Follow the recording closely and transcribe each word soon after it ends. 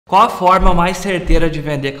Qual a forma mais certeira de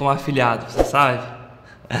vender como afiliado, você sabe?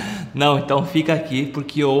 Não, então fica aqui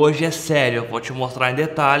porque hoje é sério. Eu vou te mostrar em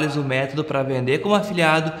detalhes o método para vender como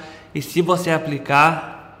afiliado e se você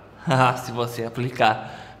aplicar,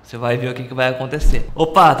 você vai ver o que vai acontecer.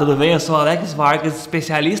 Opa, tudo bem? Eu sou Alex Vargas,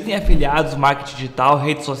 especialista em afiliados, marketing digital,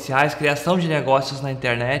 redes sociais, criação de negócios na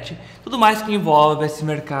internet, tudo mais que envolve esse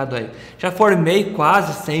mercado aí. Já formei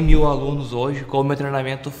quase 100 mil alunos hoje com o meu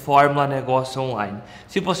treinamento Fórmula Negócio Online.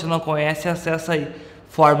 Se você não conhece, acessa aí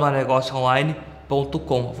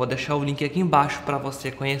formulanegocioonline.com. Vou deixar o link aqui embaixo para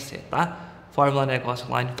você conhecer, tá?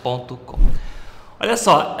 formulanegocioonline.com. Olha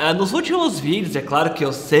só, nos últimos vídeos, é claro que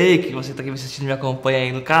eu sei que você está aqui me assistindo e me acompanha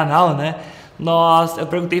aí no canal, né? Eu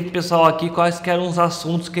perguntei pro pessoal aqui quais que eram os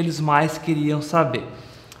assuntos que eles mais queriam saber.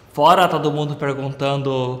 Fora todo mundo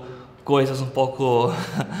perguntando coisas um pouco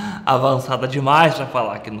avançadas demais para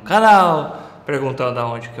falar aqui no canal, perguntando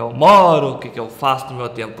aonde que eu moro, o que eu faço no meu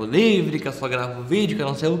tempo livre, que eu só gravo vídeo, que eu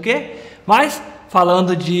não sei o que. Mas,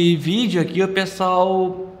 falando de vídeo aqui, o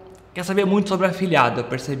pessoal quer saber muito sobre afiliado. Eu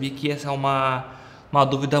percebi que essa é uma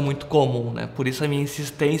dúvida muito comum, né? Por isso a minha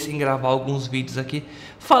insistência em gravar alguns vídeos aqui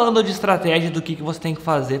falando de estratégia do que você tem que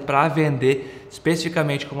fazer para vender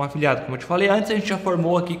especificamente como afiliado. Como eu te falei antes, a gente já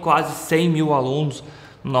formou aqui quase 100 mil alunos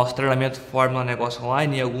no nosso treinamento Fórmula Negócio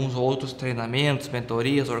Online e alguns outros treinamentos,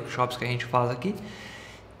 mentorias, workshops que a gente faz aqui.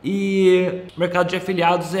 E o mercado de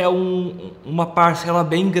afiliados é uma parcela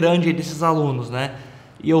bem grande desses alunos, né?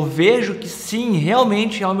 E eu vejo que sim,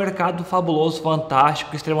 realmente é um mercado fabuloso,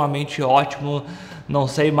 fantástico, extremamente ótimo. Não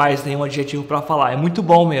sei mais nenhum adjetivo para falar, é muito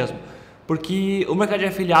bom mesmo. Porque o mercado de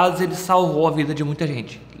afiliados, ele salvou a vida de muita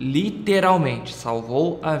gente. Literalmente,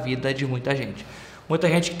 salvou a vida de muita gente. Muita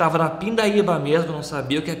gente que estava na pindaíba mesmo, não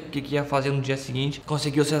sabia o que ia fazer no dia seguinte,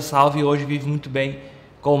 conseguiu ser salvo e hoje vive muito bem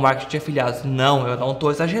com o marketing de afiliados. Não, eu não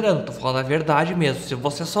estou exagerando, estou falando a verdade mesmo. Se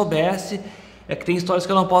você soubesse... É que tem histórias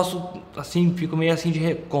que eu não posso, assim, fico meio assim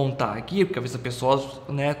de contar aqui, porque às vezes as pessoas,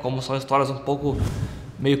 né, como são histórias um pouco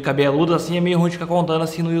meio cabeludas, assim, é meio ruim de ficar contando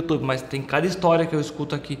assim no YouTube, mas tem cada história que eu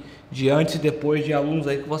escuto aqui de antes e depois de alunos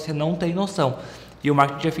aí que você não tem noção. E o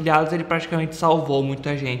marketing de afiliados, ele praticamente salvou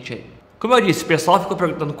muita gente aí. Como eu disse, o pessoal ficou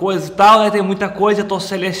perguntando coisas e tal, né, tem muita coisa, eu estou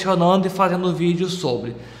selecionando e fazendo vídeos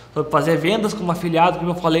sobre fazer vendas como afiliado,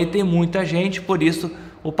 como eu falei, tem muita gente, por isso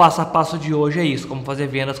o passo a passo de hoje é isso, como fazer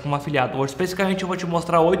vendas como afiliado. Hoje, especificamente, eu vou te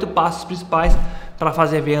mostrar 8 passos principais para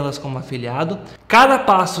fazer vendas como afiliado. Cada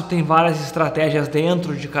passo tem várias estratégias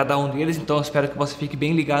dentro de cada um deles, então eu espero que você fique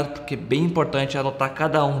bem ligado, porque é bem importante anotar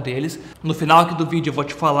cada um deles. No final aqui do vídeo eu vou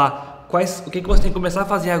te falar o que você tem que começar a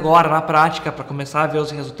fazer agora na prática para começar a ver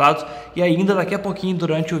os resultados, e ainda daqui a pouquinho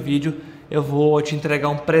durante o vídeo eu vou te entregar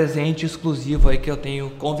um presente exclusivo aí que eu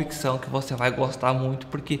tenho convicção que você vai gostar muito,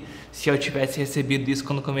 porque se eu tivesse recebido isso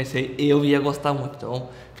quando comecei, eu ia gostar muito. Então,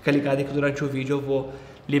 fica ligado aí que durante o vídeo eu vou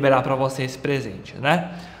liberar para você esse presente, né?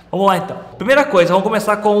 Vamos lá então. Primeira coisa, vamos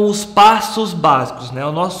começar com os passos básicos, né?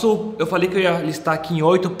 Eu falei que eu ia listar aqui em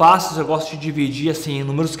 8 passos, eu gosto de dividir assim em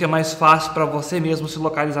números que é mais fácil para você mesmo se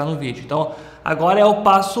localizar no vídeo. Então, agora é o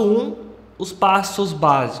passo 1, os passos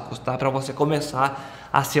básicos, tá? Para você começar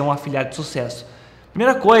a ser um afiliado de sucesso.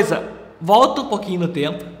 Primeira coisa, volta um pouquinho no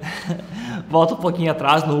tempo, volta um pouquinho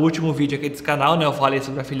atrás, no último vídeo aqui desse canal, né, eu falei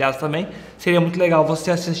sobre afiliados também. Seria muito legal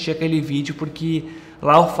você assistir aquele vídeo, porque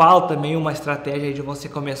lá eu falo também uma estratégia de você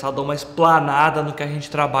começar a dar uma explanada no que a gente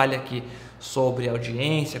trabalha aqui, sobre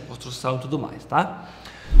audiência, construção e tudo mais, tá?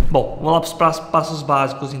 Bom, vamos lá para os passos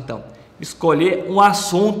básicos então. Escolher um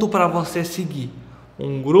assunto para você seguir.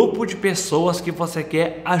 Um grupo de pessoas que você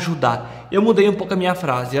quer ajudar. Eu mudei um pouco a minha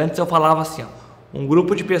frase. Antes eu falava assim, ó, um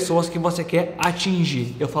grupo de pessoas que você quer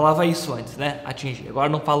atingir. Eu falava isso antes, né? Atingir. Agora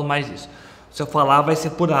eu não falo mais isso. Se eu falar vai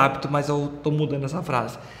ser por hábito, mas eu tô mudando essa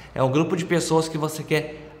frase. É um grupo de pessoas que você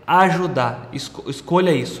quer ajudar. Escolha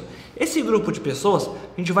isso. Esse grupo de pessoas,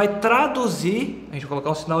 a gente vai traduzir, a gente vai colocar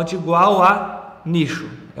um sinal de igual a nicho.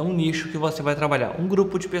 É um nicho que você vai trabalhar. Um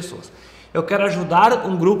grupo de pessoas. Eu quero ajudar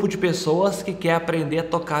um grupo de pessoas que quer aprender a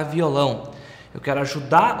tocar violão. Eu quero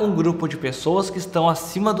ajudar um grupo de pessoas que estão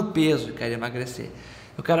acima do peso e querem emagrecer.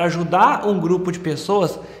 Eu quero ajudar um grupo de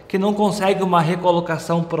pessoas que não conseguem uma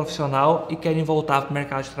recolocação profissional e querem voltar para o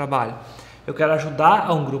mercado de trabalho. Eu quero ajudar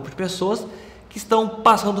um grupo de pessoas que estão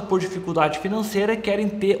passando por dificuldade financeira e querem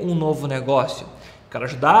ter um novo negócio. Eu quero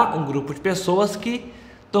ajudar um grupo de pessoas que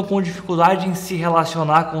estão com dificuldade em se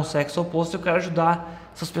relacionar com o sexo oposto. Eu quero ajudar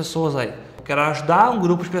essas pessoas aí. Eu quero ajudar um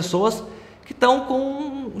grupo de pessoas que estão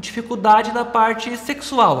com dificuldade na parte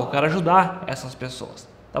sexual. Eu quero ajudar essas pessoas,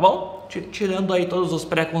 tá bom? Tirando aí todos os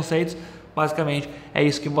preconceitos, basicamente é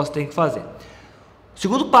isso que você tem que fazer. O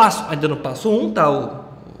segundo passo, ainda no passo 1, tá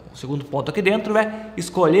O segundo ponto aqui dentro é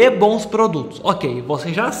escolher bons produtos. Ok,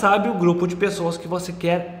 você já sabe o grupo de pessoas que você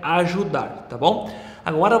quer ajudar, tá bom?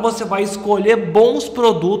 Agora você vai escolher bons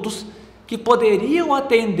produtos que poderiam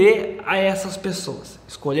atender a essas pessoas.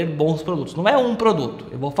 Escolher bons produtos, não é um produto.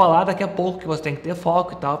 Eu vou falar daqui a pouco que você tem que ter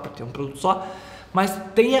foco e tal, para ter um produto só. Mas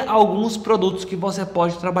tenha alguns produtos que você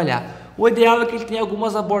pode trabalhar. O ideal é que ele tenha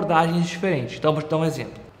algumas abordagens diferentes. Então, vou te dar um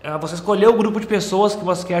exemplo. Você escolheu o grupo de pessoas que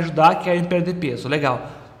você quer ajudar, que querem perder peso. Legal.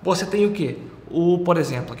 Você tem o quê? Por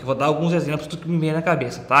exemplo, aqui vou dar alguns exemplos do que me vem na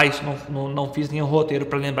cabeça, tá? Isso não fiz nenhum roteiro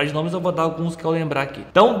para lembrar de nomes, eu vou dar alguns que eu lembrar aqui.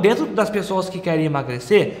 Então, dentro das pessoas que querem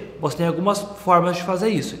emagrecer, você tem algumas formas de fazer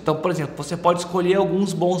isso. Então, por exemplo, você pode escolher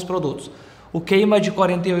alguns bons produtos. O queima de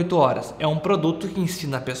 48 horas é um produto que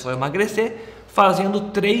ensina a pessoa a emagrecer fazendo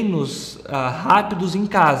treinos rápidos em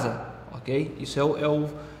casa, ok? Isso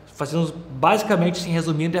fazendo basicamente, assim,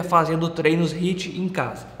 resumindo, é fazendo treinos HIIT em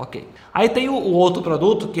casa, ok? Aí tem o outro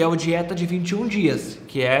produto que é o dieta de 21 dias,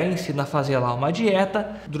 que ensina a fazer lá uma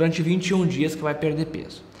dieta durante 21 dias que vai perder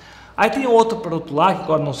peso. Aí tem outro produto lá, que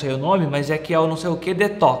agora não sei o nome, mas que é o não sei o que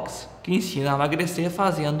detox, que ensina a emagrecer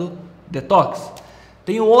fazendo detox.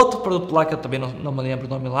 Tem um outro produto lá que eu também não me lembro o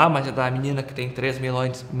nome lá, mas é da menina que tem 3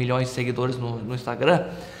 milhões de seguidores no Instagram,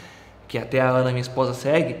 que até a Ana, minha esposa,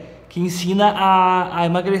 segue, que ensina a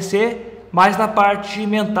emagrecer mais na parte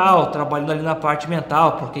mental, trabalhando ali na parte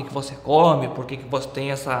mental, por que você come, por que você tem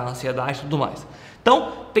essa ansiedade e tudo mais. Então,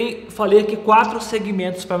 falei aqui 4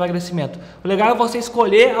 segmentos para emagrecimento. O legal é você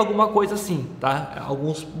escolher alguma coisa assim, tá?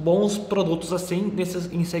 Alguns bons produtos assim,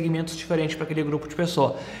 em segmentos diferentes para aquele grupo de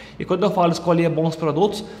pessoa. E quando eu falo escolher bons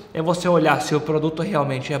produtos, é você olhar se o produto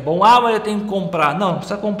realmente é bom. Mas eu tenho que comprar. Não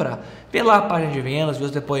precisa comprar. Vê lá a página de vendas, vê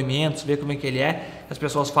os depoimentos, vê como é que ele é, se as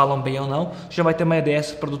pessoas falam bem ou não. Você já vai ter uma ideia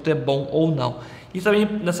se o produto é bom ou não. E também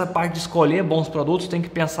nessa parte de escolher bons produtos, tem que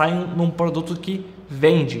pensar num produto que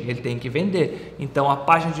vende, ele tem que vender. Então a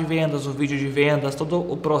página de vendas, o vídeo de vendas, todo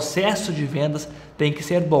o processo de vendas tem que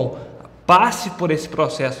ser bom. Passe por esse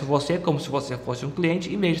processo você, como se você fosse um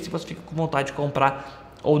cliente, e veja se você fica com vontade de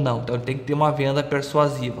comprar ou não. Então tem que ter uma venda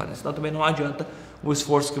persuasiva, né? Senão também não adianta o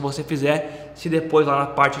esforço que você fizer se depois lá na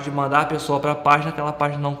parte de mandar a pessoa para a página, aquela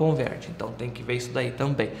página não converte. Então tem que ver isso daí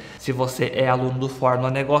também. Se você é aluno do Fórmula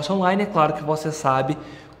Negócio Online, é claro que você sabe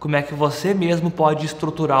como é que você mesmo pode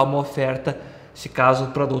estruturar uma oferta. Se caso o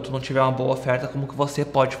produto não tiver uma boa oferta, como que você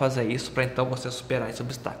pode fazer isso para então você superar esse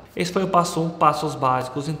obstáculo. Esse foi o passo 1, passos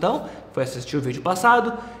básicos. Então, foi assistir o vídeo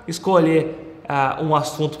passado, escolher um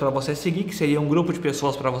assunto para você seguir, que seria um grupo de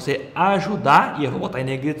pessoas para você ajudar, e eu vou botar em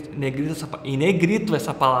negrito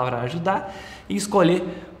essa palavra ajudar, e escolher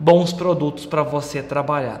bons produtos para você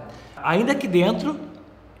trabalhar. Ainda aqui dentro,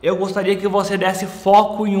 eu gostaria que você desse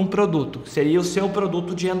foco em um produto, que seria o seu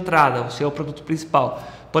produto de entrada, o seu produto principal.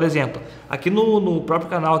 Por exemplo, aqui no próprio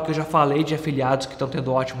canal que eu já falei de afiliados que estão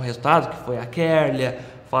tendo ótimo resultado, que foi a Kerlia,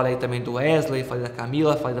 falei também do Wesley, falei da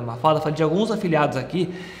Camila, falei da Mafalda, falei de alguns afiliados aqui,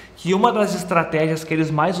 que uma das estratégias que eles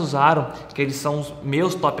mais usaram, que eles são os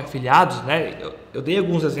meus top afiliados, né? Eu dei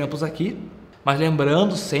alguns exemplos aqui, mas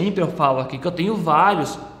lembrando, sempre eu falo aqui que eu tenho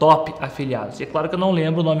vários top afiliados. E é claro que eu não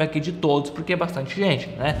lembro o nome aqui de todos, porque é bastante gente,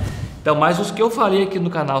 né? Então, mas os que eu falei aqui no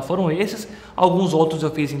canal foram esses. Alguns outros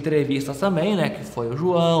eu fiz entrevistas também, né? Que foi o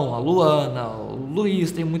João, a Luana, o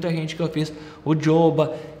Luiz, tem muita gente que eu fiz, o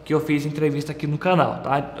Joba, que eu fiz entrevista aqui no canal,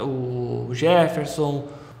 tá? O Jefferson,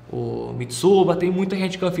 o Mitsuba, tem muita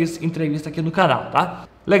gente que eu fiz entrevista aqui no canal, tá?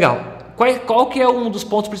 Legal. Qual que é um dos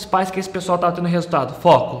pontos principais que esse pessoal está tendo resultado?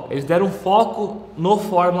 Foco. Eles deram foco no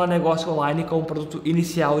Fórmula Negócio Online como produto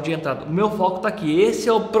inicial de entrada. O meu foco está aqui. Esse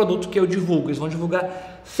é o produto que eu divulgo. Eles vão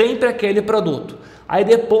divulgar sempre aquele produto. Aí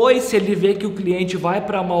depois, se ele vê que o cliente vai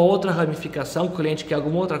para uma outra ramificação, que o cliente quer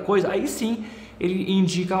alguma outra coisa, aí sim ele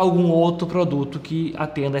indica algum outro produto que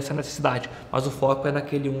atenda essa necessidade, mas o foco é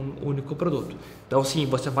naquele único produto. Então sim,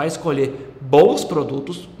 você vai escolher bons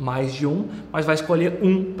produtos, mais de um, mas vai escolher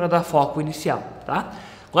um para dar foco inicial, tá?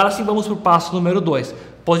 Agora sim, vamos para o passo número 2.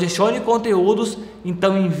 Posicione conteúdos,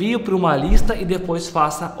 então envie para uma lista e depois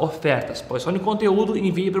faça ofertas. Posicione conteúdo,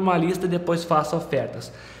 envie para uma lista e depois faça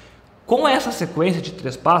ofertas. Com essa sequência de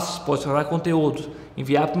 3 passos, posicionar conteúdos,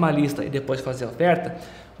 enviar para uma lista e depois fazer oferta,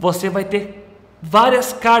 você vai ter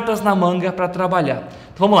várias cartas na manga para trabalhar.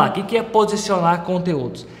 Então, vamos lá, o que é posicionar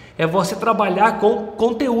conteúdos? É você trabalhar com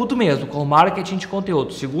conteúdo mesmo, com marketing de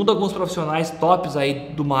conteúdo. Segundo alguns profissionais tops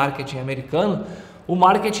aí do marketing americano, o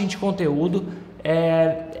marketing de conteúdo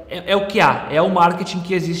é o que há, é o marketing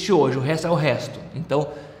que existe hoje, o resto é o resto. Então,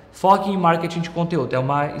 Foque em marketing de conteúdo, é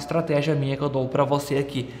uma estratégia minha que eu dou para você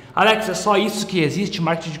aqui. Alex, é só isso que existe,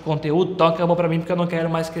 marketing de conteúdo? Então acabou para mim porque eu não quero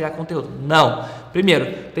mais criar conteúdo. Não.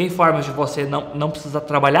 Primeiro, tem formas de você não precisar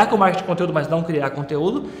trabalhar com marketing de conteúdo, mas não criar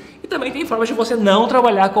conteúdo. E também tem formas de você não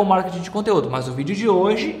trabalhar com marketing de conteúdo. Mas o vídeo de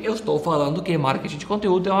hoje eu estou falando que marketing de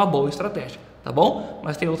conteúdo é uma boa estratégia, tá bom?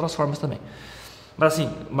 Mas tem outras formas também. Mas assim,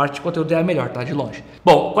 marketing de conteúdo é a melhor, tá? De longe.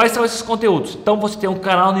 Bom, quais são esses conteúdos? Então você tem um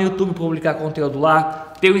canal no YouTube, publicar conteúdo lá.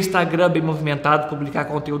 Ter um Instagram bem movimentado, publicar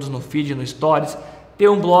conteúdos no feed, no stories. Ter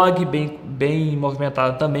um blog bem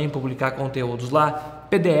movimentado também, publicar conteúdos lá.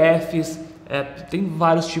 PDFs, tem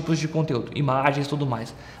vários tipos de conteúdo, imagens e tudo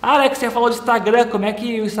mais. Ah, Alex, você falou de Instagram, como é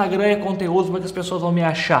que o Instagram é conteúdo, como é que as pessoas vão me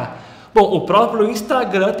achar? Bom, o próprio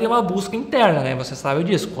Instagram tem uma busca interna, né? Você sabe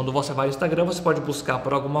disso. Quando você vai no Instagram, você pode buscar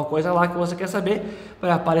por alguma coisa lá que você quer saber,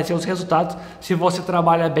 vai aparecer os resultados. Se você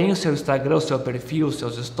trabalha bem o seu Instagram, o seu perfil, os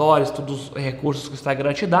seus stories, todos os recursos que o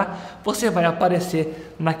Instagram te dá, você vai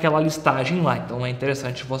aparecer naquela listagem lá. Então é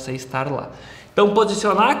interessante você estar lá. Então,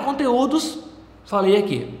 posicionar conteúdos, falei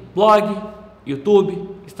aqui, blog, YouTube,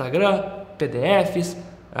 Instagram, PDFs,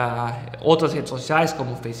 outras redes sociais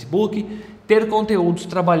como o Facebook, ter conteúdos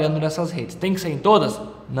trabalhando nessas redes. Tem que ser em todas?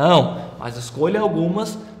 Não, mas escolha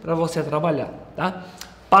algumas para você trabalhar, tá?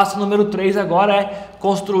 Passo número 3 agora é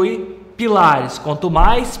construir pilares. Quanto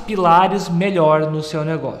mais pilares, melhor no seu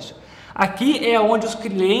negócio. Aqui é onde os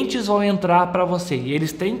clientes vão entrar para você e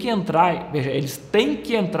eles têm que entrar, veja, eles têm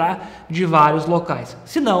que entrar de vários locais.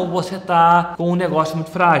 Senão você está com um negócio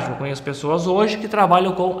muito frágil. Eu conheço pessoas hoje que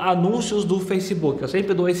trabalham com anúncios do Facebook. Eu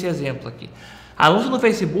sempre dou esse exemplo aqui. Anúncio no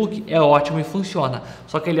Facebook é ótimo e funciona,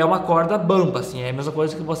 só que ele é uma corda bamba, assim, é a mesma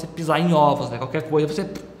coisa que você pisar em ovos, né? Qualquer coisa você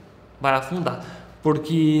vai afundar,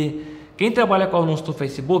 porque quem trabalha com anúncio no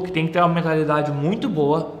Facebook tem que ter uma mentalidade muito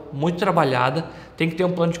boa, muito trabalhada, tem que ter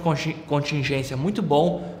um plano de contingência muito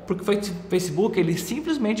bom, porque o Facebook ele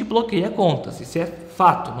simplesmente bloqueia contas, isso é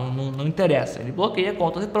fato, não interessa, ele bloqueia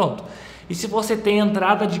contas e pronto. E se você tem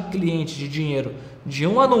entrada de cliente de dinheiro de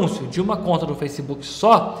um anúncio, de uma conta do Facebook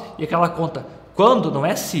só, e aquela conta, quando, não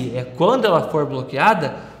é se, é quando ela for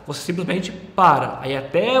bloqueada, você simplesmente para. Aí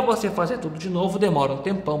até você fazer tudo de novo, demora um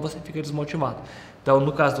tempão, você fica desmotivado. Então,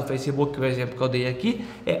 no caso do Facebook, o exemplo que eu dei aqui,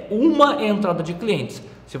 é uma entrada de clientes.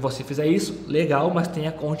 Se você fizer isso, legal, mas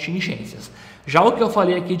tenha contingências. Já o que eu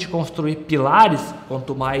falei aqui de construir pilares,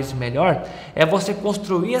 quanto mais melhor, é você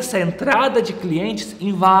construir essa entrada de clientes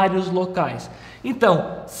em vários locais.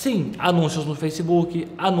 Então, sim, anúncios no Facebook,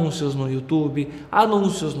 anúncios no YouTube,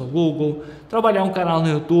 anúncios no Google, trabalhar um canal no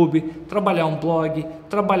YouTube, trabalhar um blog,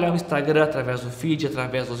 trabalhar um Instagram através do feed,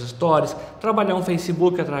 através dos stories, trabalhar um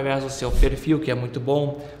Facebook através do seu perfil, que é muito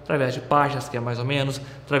bom, através de páginas, que é mais ou menos,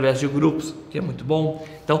 através de grupos, que é muito bom.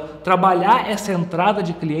 Então, trabalhar essa entrada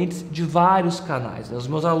de clientes de vários canais. Os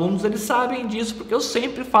meus alunos, eles sabem disso, porque eu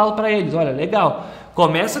sempre falo para eles, olha, legal,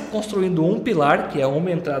 começa construindo um pilar, que é uma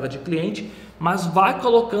entrada de cliente, mas vai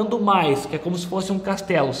colocando mais, que é como se fosse um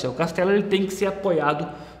castelo. O seu castelo ele tem que ser apoiado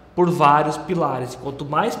por vários pilares. Quanto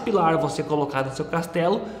mais pilar você colocar no seu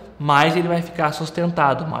castelo, mais ele vai ficar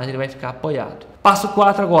sustentado, mais ele vai ficar apoiado. Passo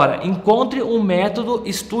 4 agora, encontre um método,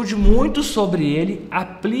 estude muito sobre ele,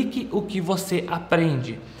 aplique o que você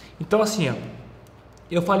aprende. Então assim, ó,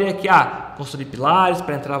 eu falei aqui, construir pilares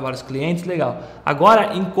para entrar vários clientes, legal.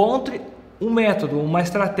 Agora encontre um método, uma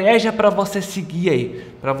estratégia para você seguir aí,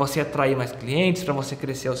 para você atrair mais clientes, para você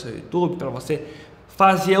crescer o seu YouTube, para você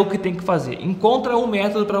fazer o que tem que fazer. Encontra um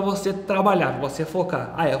método para você trabalhar, para você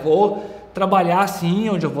focar. Eu vou trabalhar assim,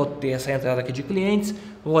 onde eu vou ter essa entrada aqui de clientes,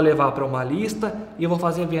 vou levar para uma lista e eu vou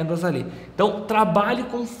fazer vendas ali. Então, trabalhe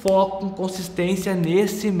com foco, com consistência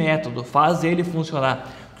nesse método, faz ele funcionar.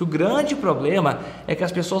 O grande problema é que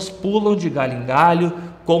as pessoas pulam de galho em galho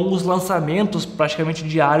com os lançamentos praticamente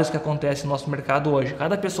diários que acontecem no nosso mercado hoje.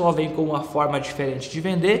 Cada pessoa vem com uma forma diferente de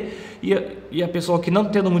vender e a pessoa que não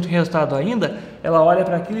tendo muito resultado ainda, ela olha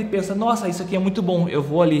para aquilo e pensa, nossa, isso aqui é muito bom, eu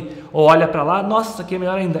vou ali. Ou olha para lá, nossa, isso aqui é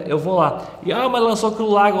melhor ainda, eu vou lá. E mas lançou aquilo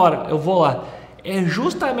lá agora, eu vou lá. É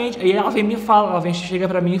justamente, e ela vem me fala, chega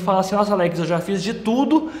para mim e fala assim, nossa Alex, eu já fiz de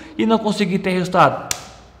tudo e não consegui ter resultado.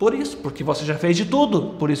 Por isso, porque você já fez de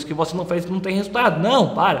tudo, por isso que você não fez, não tem resultado.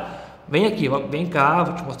 Não, para, vem aqui, vem cá,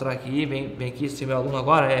 vou te mostrar aqui, vem aqui, esse meu aluno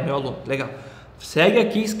agora é meu aluno, legal. Segue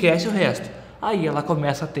aqui, esquece o resto. Aí ela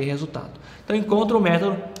começa a ter resultado. Então encontra o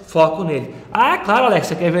método, foco nele. Claro, Alex,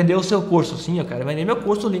 você quer vender o seu curso? Sim, eu quero vender meu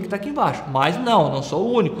curso, o link está aqui embaixo. Mas não sou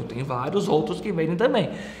o único, tem vários outros que vendem também.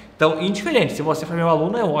 Então, indiferente, se você for meu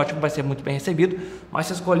aluno, é ótimo, vai ser muito bem recebido. Mas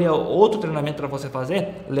se escolher outro treinamento para você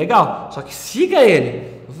fazer, legal. Só que siga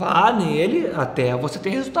ele, vá nele até você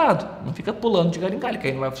ter resultado. Não fica pulando de galho em galho, que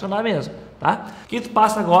aí não vai funcionar mesmo. tá? Quinto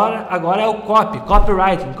passo agora é o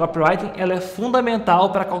copywriting. Copywriting ela é fundamental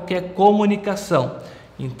para qualquer comunicação.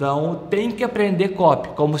 Então tem que aprender copy,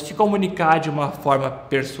 como se comunicar de uma forma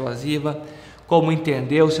persuasiva, como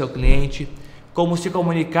entender o seu cliente, como se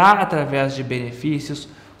comunicar através de benefícios,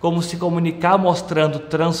 como se comunicar mostrando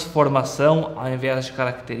transformação ao invés de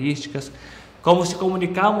características, como se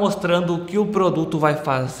comunicar mostrando o que o produto vai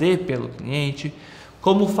fazer pelo cliente,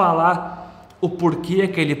 como falar o porquê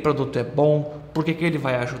aquele produto é bom, porquê que ele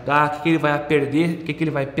vai ajudar, o que ele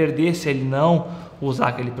vai perder se ele não usar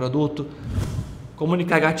aquele produto,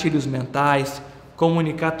 comunicar gatilhos mentais,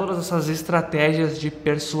 comunicar todas essas estratégias de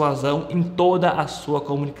persuasão em toda a sua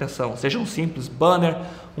comunicação, seja um simples banner,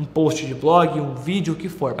 um post de blog, um vídeo, o que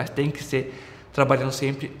for, mas tem que ser trabalhando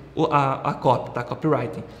sempre a copy, tá?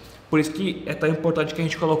 Copywriting. Por isso que é tão importante que a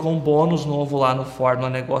gente colocou um bônus novo lá no Forma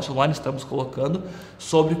Negócio Online, estamos colocando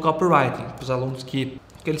sobre copywriting. Para os alunos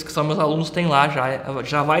aqueles que são meus alunos têm lá,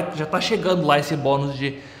 já está chegando lá esse bônus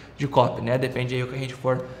de copy, né? Depende aí o que a gente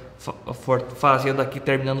for fazendo aqui,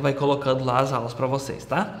 terminando, vai colocando lá as aulas para vocês,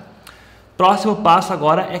 tá? Próximo passo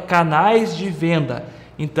agora é canais de venda.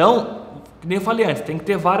 Então, como eu falei antes, tem que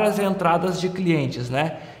ter várias entradas de clientes,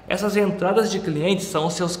 né? Essas entradas de clientes são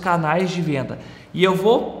os seus canais de venda. E eu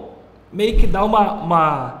vou meio que dar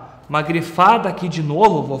uma grifada aqui de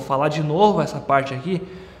novo, vou falar de novo essa parte aqui,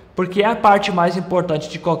 porque é a parte mais importante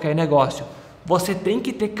de qualquer negócio. Você tem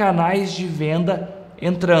que ter canais de venda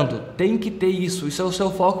entrando, tem que ter isso é o seu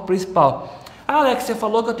foco principal. Ah, Alex, você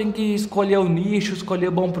falou que eu tenho que escolher o nicho, escolher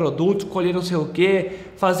bom produto, escolher não sei o que,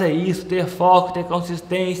 fazer isso, ter foco, ter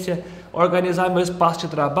consistência, organizar meu espaço de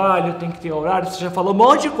trabalho, tem que ter horário. Você já falou um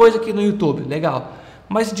monte de coisa aqui no YouTube, legal.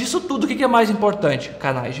 Mas disso tudo, o que é mais importante?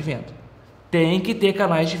 Canais de venda. Tem que ter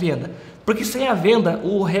canais de venda, porque sem a venda,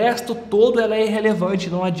 o resto todo ela é irrelevante,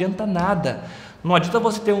 não adianta nada. Não adianta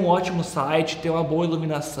você ter um ótimo site, ter uma boa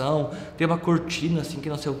iluminação, ter uma cortina assim que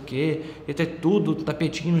não sei o que, e ter tudo,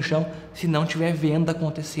 tapetinho no chão, se não tiver venda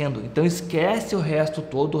acontecendo. Então esquece o resto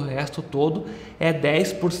todo é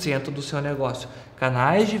 10% do seu negócio.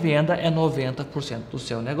 Canais de venda é 90% do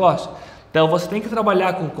seu negócio. Então você tem que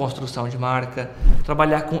trabalhar com construção de marca,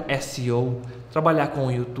 trabalhar com SEO, trabalhar com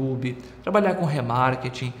YouTube, trabalhar com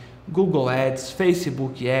remarketing, Google Ads,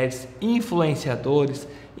 Facebook Ads, influenciadores,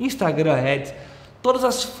 Instagram Ads, todas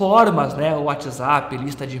as formas, né? O WhatsApp,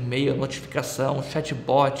 lista de e-mail, notificação,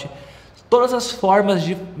 chatbot, todas as formas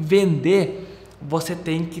de vender você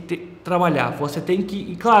tem que trabalhar. Você tem que,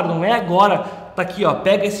 e claro, não é agora, tá aqui, ó,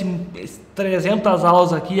 pega esse 300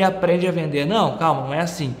 aulas aqui e aprende a vender. Não, calma, não é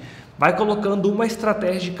assim. Vai colocando uma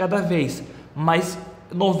estratégia de cada vez, mas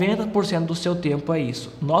 90% do seu tempo é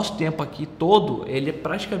isso. Nosso tempo aqui todo, ele é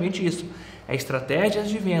praticamente isso. É estratégias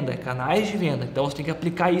de venda, é canais de venda. Então você tem que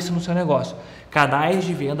aplicar isso no seu negócio. Canais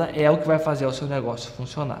de venda é o que vai fazer o seu negócio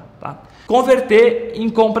funcionar, tá? Converter em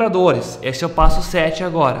compradores. Esse é o passo 7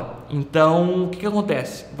 agora. Então, o que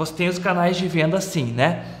acontece? Você tem os canais de venda sim,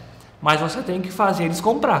 né? Mas você tem que fazer eles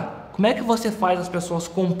comprar. Como é que você faz as pessoas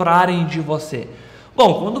comprarem de você?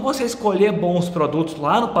 Bom, quando você escolher bons produtos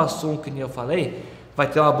lá no passo 1, que nem eu falei, vai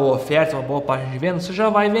ter uma boa oferta, uma boa página de venda, você já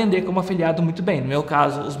vai vender como afiliado muito bem. No meu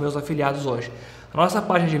caso, os meus afiliados hoje. A nossa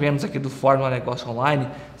página de vendas aqui do Forma Negócio Online,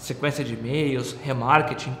 sequência de e-mails,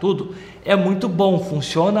 remarketing, tudo, é muito bom,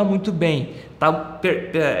 funciona muito bem, tá?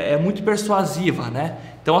 É muito persuasiva, né?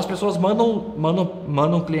 Então as pessoas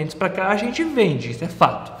mandam clientes para cá, a gente vende, isso é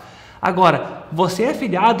fato. Agora, você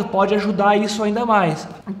afiliado pode ajudar isso ainda mais.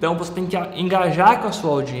 Então você tem que engajar com a sua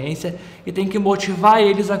audiência e tem que motivar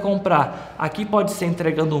eles a comprar. Aqui pode ser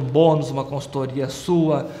entregando um bônus, uma consultoria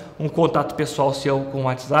sua, um contato pessoal seu com o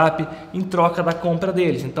WhatsApp, em troca da compra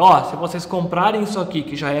deles. Então, ó, se vocês comprarem isso aqui,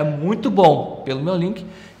 que já é muito bom, pelo meu link,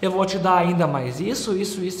 eu vou te dar ainda mais isso.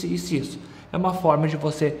 É uma forma de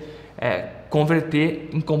você converter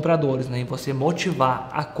em compradores, né? E você motivar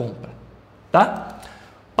a compra, tá?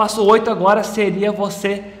 Passo 8 agora seria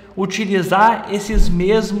você utilizar esses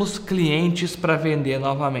mesmos clientes para vender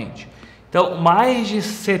novamente. Então, mais de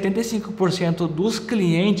 75% dos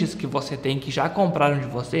clientes que você tem que já compraram de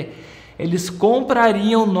você, eles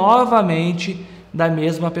comprariam novamente da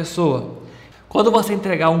mesma pessoa. Quando você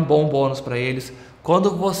entregar um bom bônus para eles, quando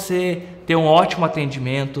você ter um ótimo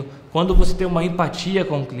atendimento, quando você ter uma empatia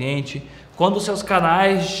com o cliente, quando os seus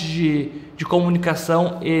canais de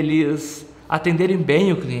comunicação, eles atenderem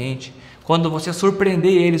bem o cliente, quando você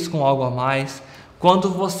surpreender eles com algo a mais, quando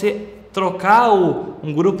você trocar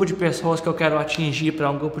um grupo de pessoas que eu quero atingir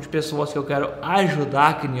para um grupo de pessoas que eu quero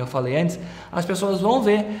ajudar, que nem eu falei antes, as pessoas vão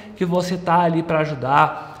ver que você está ali para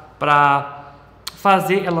ajudar, para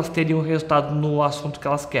fazer elas terem um resultado no assunto que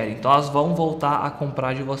elas querem. Então elas vão voltar a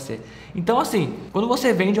comprar de você. Então assim, quando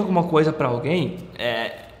você vende alguma coisa para alguém,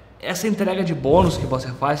 essa entrega de bônus que você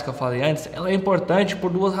faz, que eu falei antes, ela é importante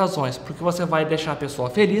por duas razões. Porque você vai deixar a pessoa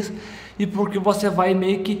feliz e porque você vai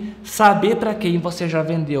meio que saber para quem você já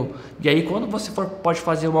vendeu. E aí quando você pode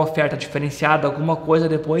fazer uma oferta diferenciada, alguma coisa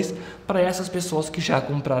depois, para essas pessoas que já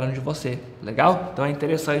compraram de você. Legal? Então é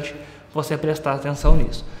interessante você prestar atenção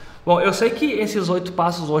nisso. Bom, eu sei que esses 8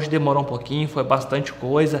 passos hoje demoram um pouquinho, foi bastante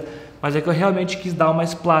coisa, mas é que eu realmente quis dar uma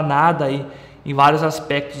explanada aí em vários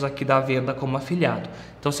aspectos aqui da venda como afiliado.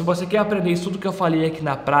 Então se você quer aprender isso tudo que eu falei aqui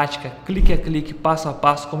na prática, clique a clique, passo a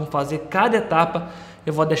passo, como fazer cada etapa,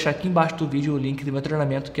 eu vou deixar aqui embaixo do vídeo o link do meu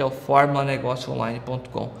treinamento, que é o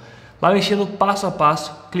formulanegocioonline.com. Lá mexendo passo a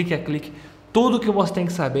passo, clique a clique, tudo que você tem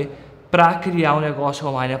que saber para criar um negócio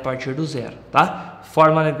online a partir do zero, tá?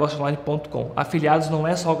 formulanegocioonline.com. Afiliados não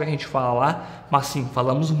é só o que a gente fala lá, mas sim,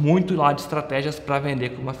 falamos muito lá de estratégias para vender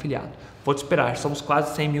como afiliado. Vou te esperar, somos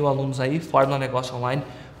quase 100 mil alunos aí, formulanegocioonline.com.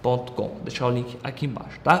 Vou deixar o link aqui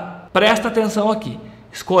embaixo, tá? Presta atenção aqui.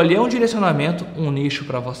 Escolher um direcionamento, um nicho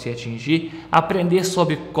para você atingir, aprender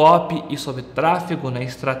sobre copy e sobre tráfego, né,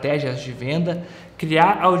 estratégias de venda,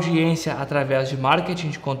 criar audiência através de marketing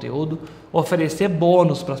de conteúdo, oferecer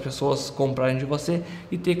bônus para as pessoas comprarem de você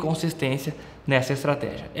e ter consistência nessa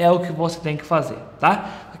estratégia. É o que você tem que fazer,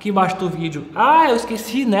 tá? Aqui embaixo do vídeo, eu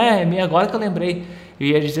esqueci, né? Agora que eu lembrei. Eu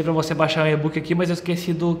ia dizer para você baixar um e-book aqui, mas eu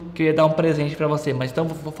esqueci que eu ia dar um presente para você. Mas então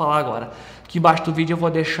vou falar agora. Aqui embaixo do vídeo eu vou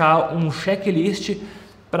deixar um checklist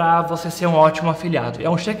para você ser um ótimo afiliado. É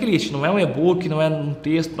um checklist, não é um e-book, não é um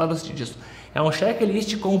texto, nada disso. É um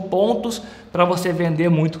checklist com pontos para você vender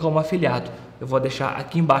muito como afiliado. Eu vou deixar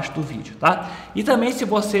aqui embaixo do vídeo, tá? E também, se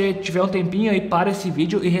você tiver um tempinho aí, para esse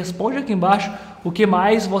vídeo e responde aqui embaixo o que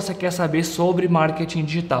mais você quer saber sobre marketing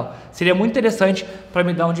digital. Seria muito interessante para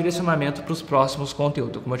me dar um direcionamento para os próximos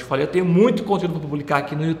conteúdos. Como eu te falei, eu tenho muito conteúdo para publicar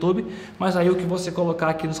aqui no YouTube, mas aí o que você colocar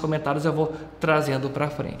aqui nos comentários eu vou trazendo para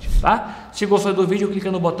frente, tá? Se gostou do vídeo,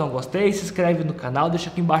 clica no botão gostei, se inscreve no canal,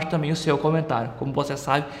 deixa aqui embaixo também o seu comentário. Como você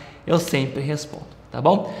sabe, eu sempre respondo, tá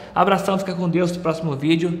bom? Abração, fica com Deus, no próximo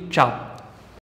vídeo, tchau!